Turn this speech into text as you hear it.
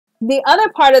The other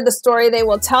part of the story they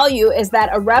will tell you is that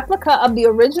a replica of the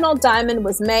original diamond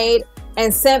was made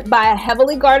and sent by a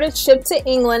heavily guarded ship to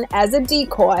England as a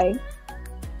decoy.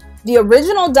 The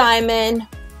original diamond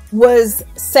was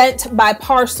sent by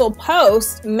parcel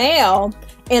post mail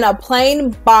in a plain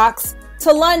box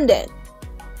to London.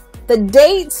 The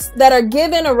dates that are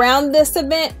given around this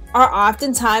event are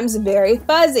oftentimes very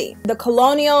fuzzy. The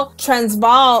colonial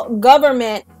Transvaal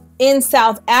government in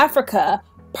South Africa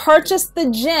purchased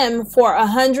the gem for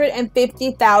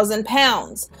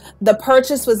 £150,000. The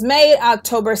purchase was made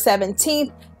October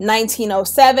 17th,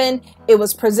 1907. It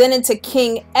was presented to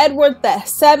King Edward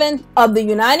VII of the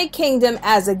United Kingdom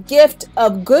as a gift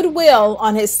of goodwill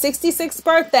on his 66th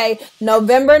birthday,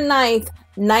 November 9th,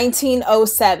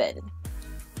 1907.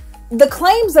 The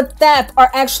claims of theft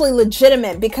are actually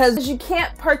legitimate because you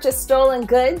can't purchase stolen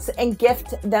goods and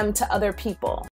gift them to other people.